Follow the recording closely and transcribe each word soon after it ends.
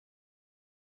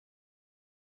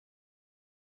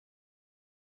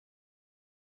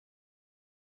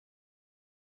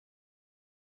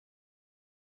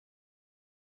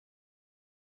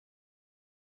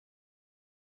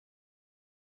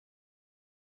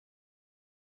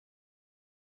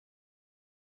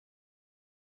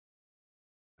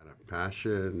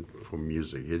passion for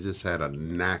music. He just had a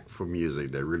knack for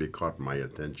music that really caught my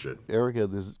attention. Eric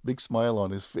had this big smile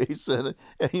on his face, and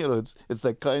it's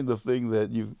that kind of thing that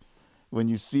when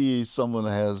you see someone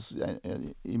has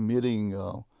emitting,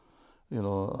 a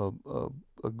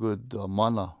good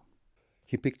mana.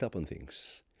 He picked up on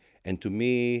things, and to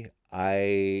me,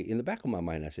 in the back of my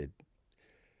mind, I said,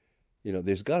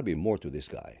 there's got to be more to this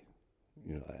guy,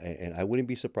 and I wouldn't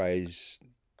be surprised.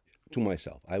 To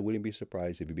myself, I wouldn't be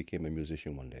surprised if he became a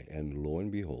musician one day. And lo and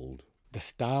behold, the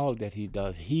style that he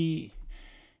does, he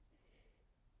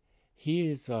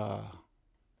is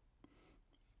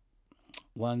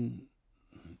one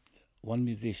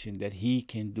musician that he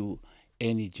can do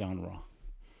any genre.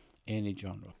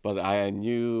 But I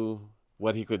knew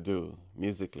what he could do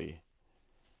musically,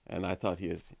 and I thought he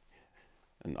is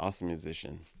an awesome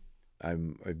musician.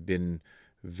 I've been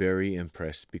very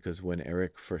impressed because when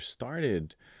Eric first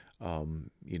started,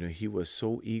 he was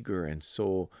so eager and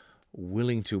so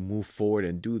willing to move forward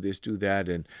and do this, do that.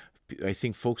 And I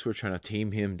think folks were trying to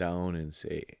tame him down and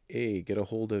say, hey, get a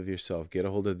hold of yourself, get a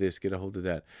hold of this, get a hold of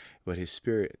that. But his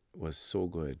spirit was so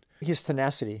good. His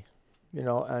tenacity,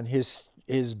 and his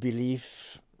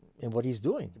belief in what he's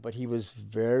doing. But he was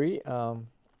very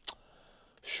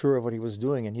sure of what he was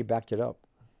doing, and he backed it up.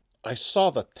 I saw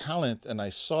the talent, and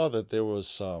I saw that there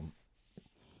was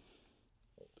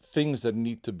things that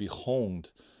need to be honed,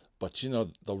 but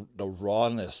the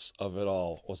rawness of it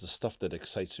all was the stuff that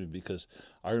excites me, because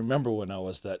I remember when I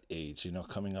was that age,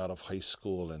 coming out of high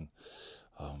school and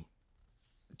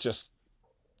just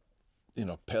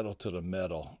pedal to the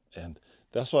metal, and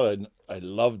that's what I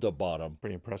loved about him.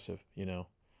 Pretty impressive,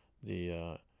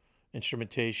 the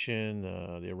instrumentation,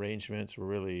 the arrangements were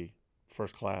really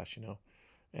first class,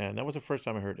 and that was the first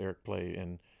time I heard Eric play,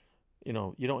 and you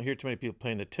don't hear too many people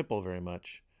playing the tipple very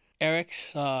much.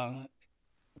 Eric's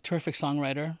terrific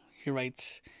songwriter. He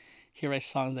writes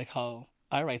songs like how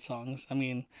I write songs. I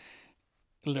mean,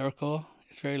 lyrical.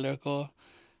 It's very lyrical.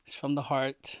 It's from the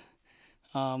heart.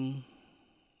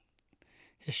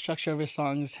 His structure of his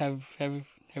songs have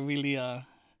really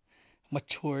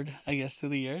matured, I guess, through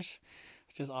the years,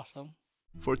 which is awesome.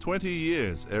 For 20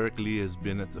 years, Eric Lee has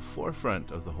been at the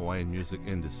forefront of the Hawaiian music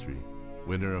industry.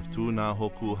 Winner of 2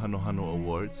 Nahoku Hanohano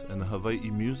Awards and a Hawaii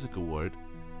Music Award,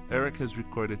 Eric has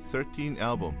recorded 13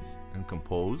 albums and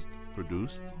composed,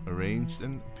 produced, arranged,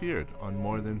 and appeared on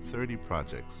more than 30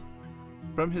 projects.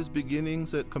 From his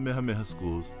beginnings at Kamehameha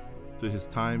schools to his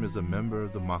time as a member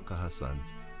of the Makaha Sons,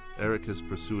 Eric has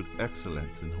pursued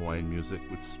excellence in Hawaiian music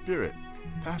with spirit,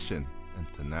 passion, and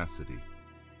tenacity.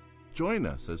 Join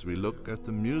us as we look at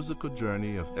the musical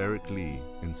journey of Eric Lee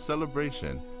in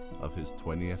celebration of his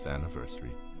 20th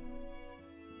anniversary.